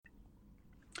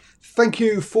Thank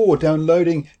you for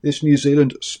downloading this New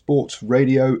Zealand Sports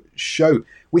Radio show.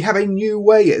 We have a new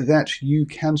way that you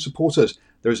can support us.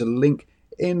 There is a link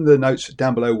in the notes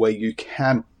down below where you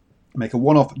can make a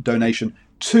one-off donation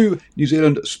to New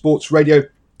Zealand Sports Radio.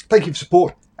 Thank you for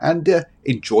support and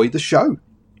enjoy the show.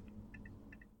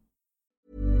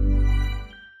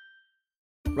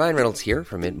 Ryan Reynolds here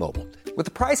from Mint Mobile. With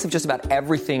the price of just about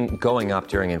everything going up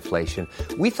during inflation,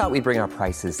 we thought we'd bring our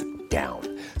prices down.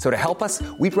 So to help us,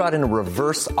 we brought in a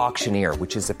reverse auctioneer,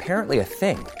 which is apparently a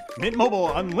thing. Mint Mobile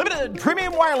Unlimited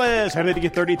Premium Wireless. How to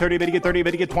get 30, 30, bit to get 30,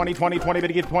 bit to get 20, 20, 20, bit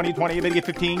to get 20, 20, bit to get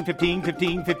 15, 15,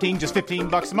 15, 15, just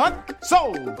 $15 a month?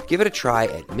 Sold! Give it a try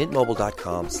at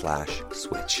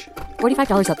mintmobile.com/switch.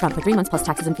 $45 up front for 3 months plus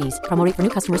taxes and fees. Promo rate for new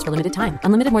customers for limited time.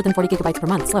 Unlimited more than 40 gigabytes per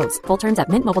month. Slows full terms at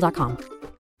mintmobile.com.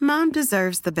 Mom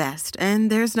deserves the best, and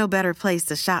there's no better place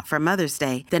to shop for Mother's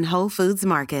Day than Whole Foods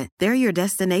Market. They're your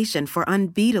destination for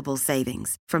unbeatable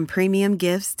savings, from premium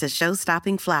gifts to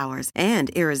show-stopping flowers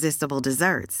and irresistible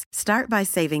desserts. Start by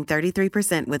saving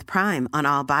 33% with Prime on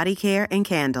all body care and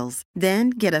candles.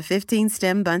 Then get a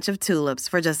 15-stem bunch of tulips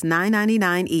for just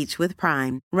 $9.99 each with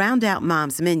Prime. Round out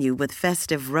Mom's menu with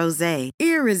festive rosé,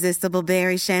 irresistible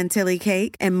berry chantilly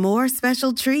cake, and more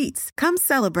special treats. Come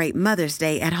celebrate Mother's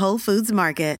Day at Whole Foods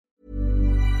Market.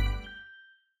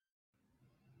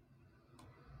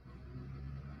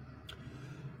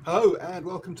 Hello and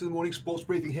welcome to the morning sports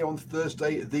briefing here on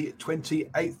Thursday, the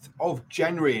 28th of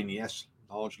January. And yes,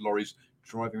 large lorries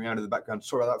driving around in the background.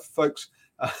 Sorry about that, folks,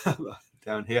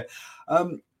 down here.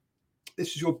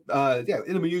 This is your,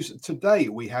 in the news today.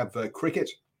 We have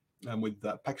cricket with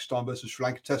Pakistan versus Sri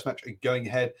Lanka test match going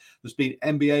ahead. There's been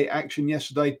NBA action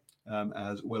yesterday,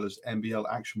 as well as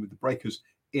NBL action with the Breakers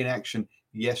in action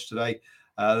yesterday.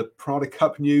 The Prada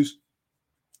Cup news.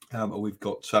 We've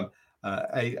got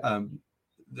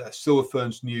the Silver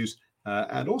Ferns news,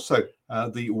 and also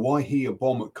the Waihi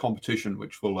Bomb competition,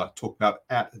 which we'll talk about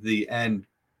at the end.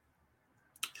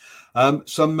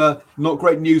 Some not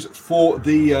great news for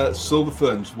the Silver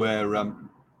Ferns, where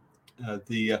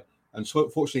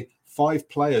unfortunately 5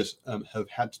 players have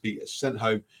had to be sent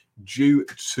home due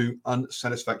to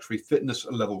unsatisfactory fitness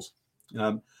levels.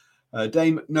 Dame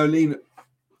Nolene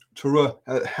Turua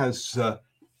has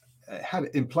had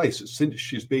it in place since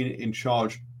she's been in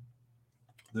charge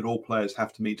that all players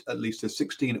have to meet at least a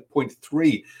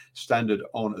 16.3 standard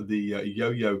on the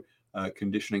yo-yo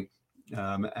conditioning.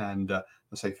 Let's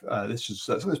say this is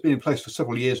something that's been in place for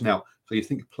several years now, so you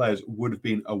think players would have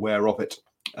been aware of it.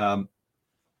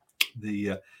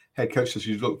 The head coach says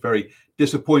he's looked very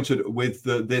disappointed with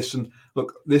this. And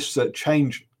look, this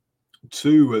change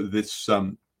to this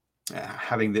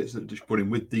having this put in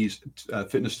with these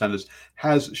fitness standards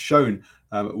has shown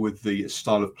with the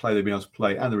style of play they've been able to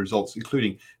play and the results,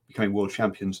 including becoming world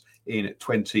champions in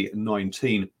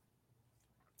 2019.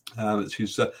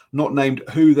 She's not named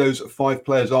who those 5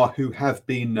 players are who have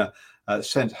been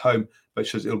sent home, but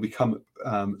says it'll become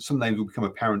some names will become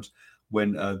apparent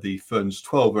when the Ferns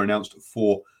 12 are announced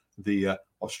for the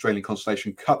Australian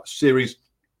Constellation Cup series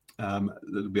that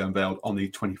will be unveiled on the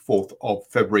 24th of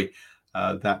February.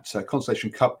 That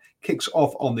Constellation Cup kicks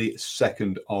off on the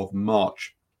 2nd of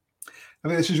March. I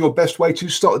mean, this is your best way to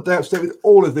start the day up to date with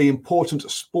all of the important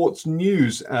sports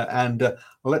news. And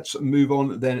let's move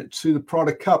on then to the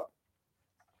Prada Cup.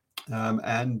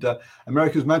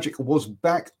 America's Magic was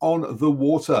back on the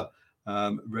water,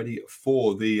 ready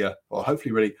for the,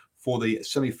 hopefully ready for the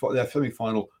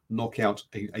semi-final knockout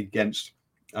against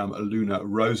Luna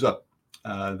Rosa.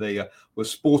 They were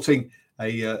sporting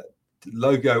a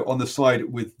logo on the side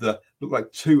with looked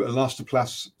like 2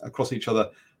 elastoplasts across each other,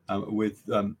 with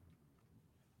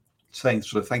saying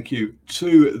sort of thank you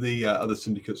to the other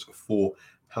syndicates for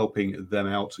helping them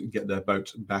out and get their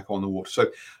boat back on the water.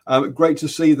 So great to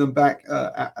see them back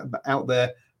out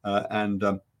there,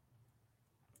 and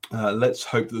let's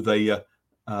hope that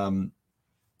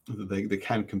they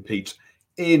can compete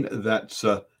in that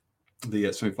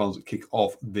the semi-finals that kick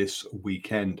off this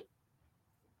weekend.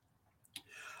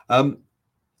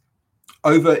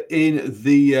 Over in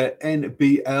the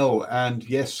NBL, and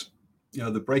yes,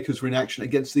 the Breakers were in action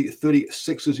against the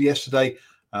 36ers yesterday.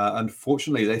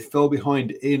 Unfortunately, they fell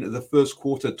behind in the first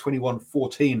quarter,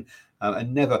 21-14,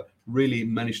 and never really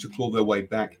managed to claw their way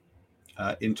back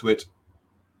into it.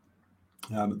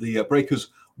 The Breakers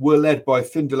were led by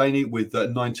Finn Delaney with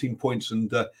 19 points,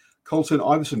 and Colton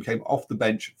Iverson came off the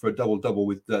bench for a double-double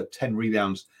with 10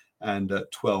 rebounds and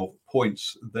 12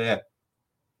 points there.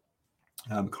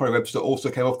 Corey Webster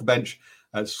also came off the bench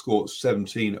and scored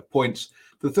 17 points.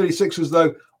 For the 36ers,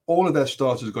 though, all of their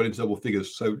starters got into double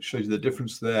figures, so it shows you the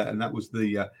difference there. And that was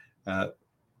the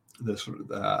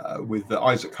with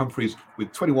Isaac Humphries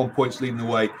with 21 points leading the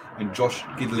way, and Josh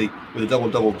Gidley with a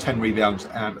double-double, 10 rebounds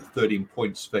and 13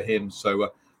 points for him.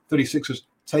 So 36ers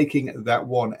taking that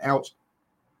one out.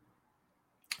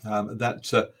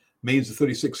 That means the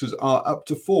 36ers are up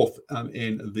to fourth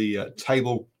in the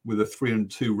table with a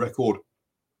 3-2 record.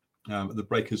 The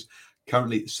Breakers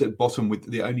currently sit bottom with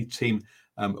the only team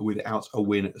without a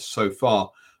win so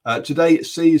far. Today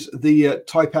sees the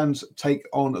Taipans take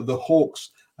on the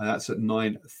Hawks, and that's at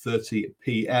 9:30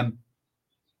 p.m.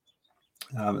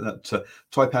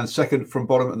 Taipan second from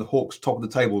bottom and the Hawks top of the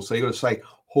table. So you've got to say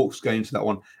Hawks going into that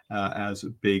one as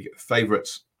big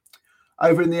favourites.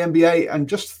 Over in the NBA, and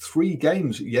just 3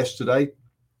 games yesterday,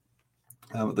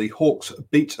 the Hawks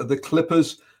beat the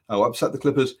Clippers, upset the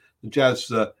Clippers. The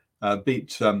Jazz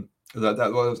beat, that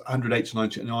was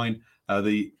 108-99.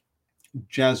 The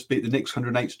Jazz beat the Knicks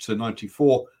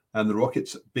 108-94, and the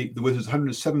Rockets beat the Wizards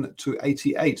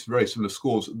 107-88. Very similar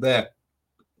scores there.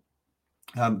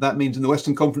 That means in the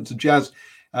Western Conference, the Jazz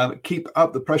keep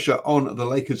up the pressure on the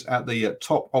Lakers at the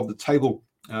top of the table,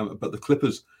 but the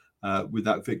Clippers, with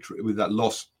that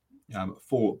loss,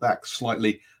 fall back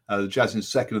slightly. The Jazz in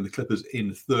second and the Clippers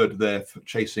in third there,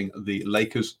 chasing the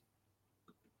Lakers.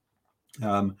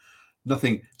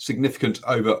 Nothing significant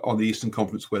over on the Eastern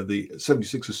Conference, where the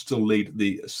 76ers still lead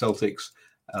the Celtics,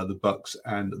 the Bucks,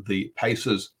 and the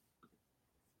Pacers.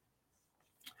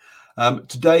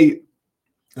 Today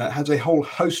has a whole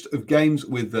host of games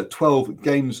with 12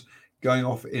 games going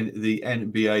off in the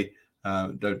NBA.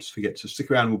 Don't forget to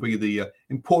stick around. We'll bring you the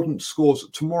important scores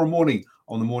tomorrow morning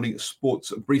on the morning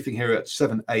sports briefing here at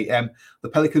 7 a.m. The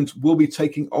Pelicans will be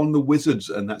taking on the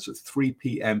Wizards, and that's at 3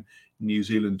 p.m. New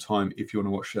Zealand time if you want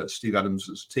to watch Steve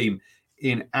Adams' team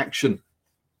in action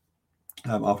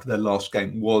after their last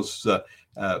game was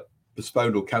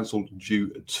postponed or cancelled due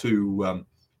to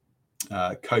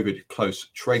COVID close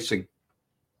tracing.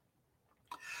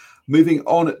 Moving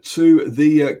on to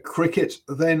the cricket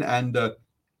then, and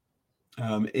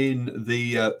in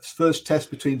the first test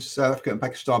between South Africa and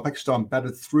Pakistan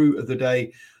batted through the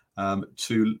day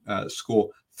to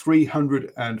score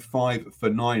 305 for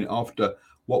 9 after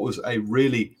what was a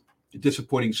really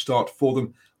disappointing start for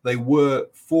them. They were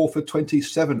 4 for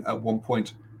 27 at one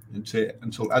point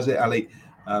until Azhar Ali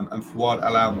and Fawad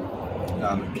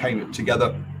Alam came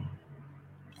together.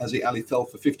 Azhar Ali fell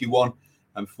for 51,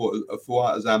 and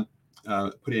Fawad Azam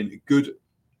put in good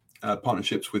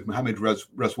partnerships with Mohammad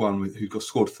Razwan, who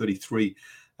scored 33,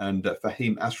 and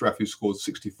Fahim Ashraf, who scored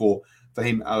 64.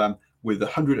 Fahim Alam with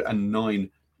 109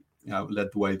 led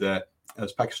the way there,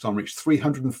 as Pakistan reached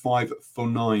 305 for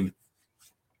 9,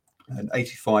 an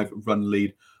 85-run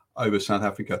lead over South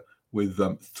Africa with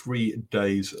 3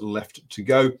 days left to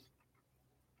go.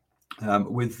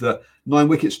 With 9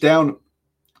 wickets down,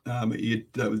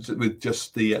 with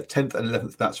just the 10th and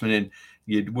 11th batsmen in,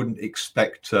 you wouldn't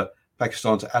expect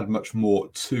Pakistan to add much more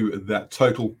to that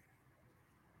total.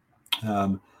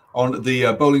 On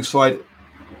the bowling side,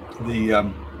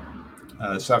 the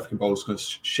South African bowlers kind of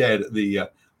shared the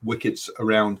wickets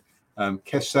around.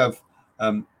 Kesav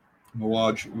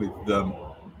Mawaj with the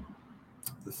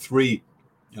 3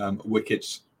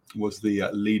 wickets was the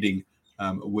leading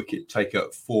wicket taker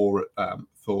for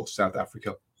South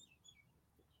Africa.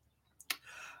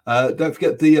 Don't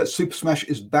forget, the Super Smash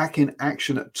is back in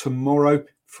action tomorrow,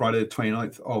 Friday the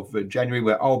 29th of January,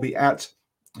 where I'll be at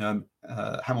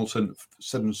Hamilton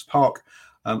Sevens Park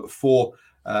for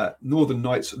Northern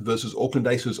Knights versus Auckland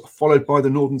Aces, followed by the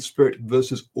Northern Spirit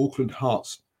versus Auckland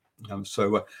Hearts.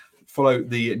 So follow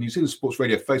the New Zealand Sports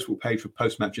Radio Facebook page for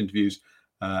post-match interviews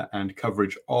and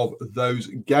coverage of those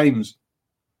games.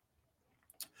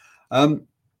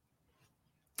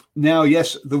 Now,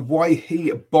 yes, the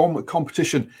Waihi Bomb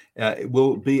competition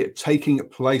will be taking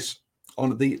place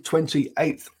on the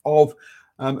 28th of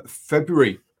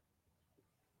February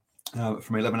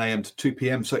from 11 a.m. to 2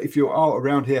 p.m. So if you are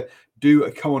around here, do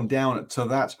come on down to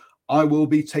that. I will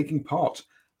be taking part.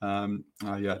 There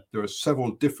are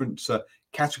several different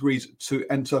categories to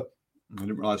enter. I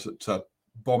didn't realize that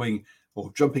bombing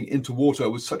or jumping into water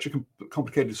was such a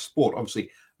complicated sport. Obviously,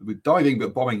 with diving,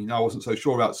 but bombing, I wasn't so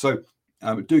sure about. So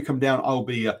do come down. I'll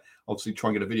be obviously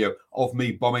trying to get a video of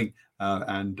me bombing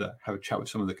and have a chat with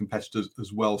some of the competitors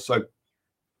as well. So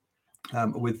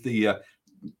with the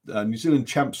New Zealand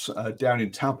champs down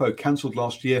in Taupo cancelled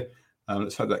last year,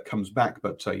 let's hope that comes back.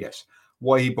 But yes,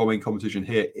 Waihi bombing competition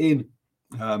here in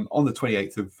on the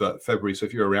 28th of February. So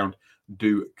if you're around,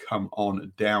 do come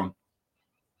on down.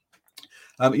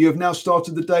 You have now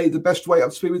started the day the best way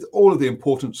up to speed with all of the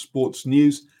important sports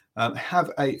news.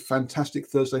 Have a fantastic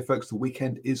Thursday, folks. The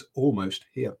weekend is almost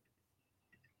here.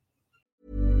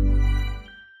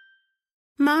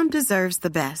 Mom deserves the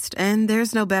best, and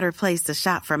there's no better place to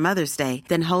shop for Mother's Day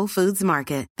than Whole Foods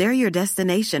Market. They're your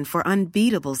destination for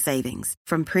unbeatable savings,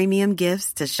 from premium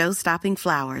gifts to show-stopping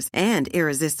flowers and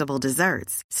irresistible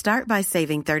desserts. Start by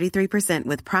saving 33%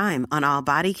 with Prime on all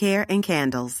body care and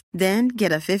candles. Then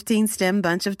get a 15-stem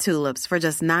bunch of tulips for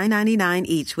just $9.99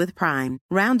 each with Prime.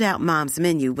 Round out Mom's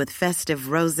menu with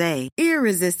festive rosé,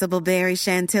 irresistible berry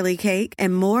chantilly cake,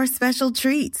 and more special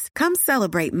treats. Come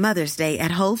celebrate Mother's Day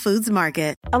at Whole Foods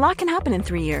Market. A lot can happen in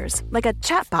 3 years, like a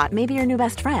chatbot may be your new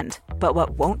best friend. But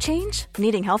what won't change?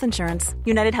 Needing health insurance.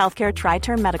 United Healthcare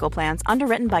Tri-Term Medical Plans,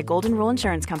 underwritten by Golden Rule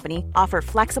Insurance Company, offer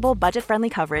flexible, budget-friendly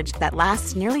coverage that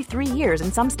lasts nearly 3 years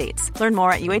in some states. Learn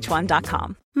more at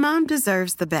UH1.com. Mom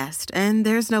deserves the best, and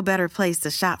there's no better place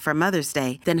to shop for Mother's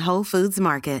Day than Whole Foods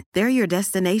Market. They're your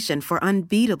destination for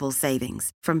unbeatable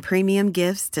savings, from premium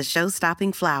gifts to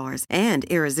show-stopping flowers and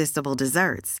irresistible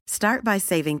desserts. Start by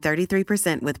saving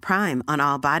 33% with Prime on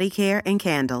all body care and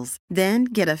candles. Then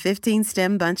get a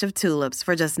 15-stem bunch of tulips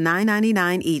for just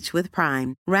 $9.99 each with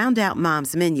Prime. Round out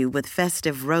Mom's menu with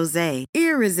festive rosé,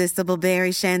 irresistible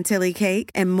berry chantilly cake,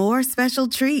 and more special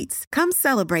treats. Come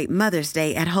celebrate Mother's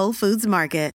Day at Whole Foods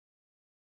Market.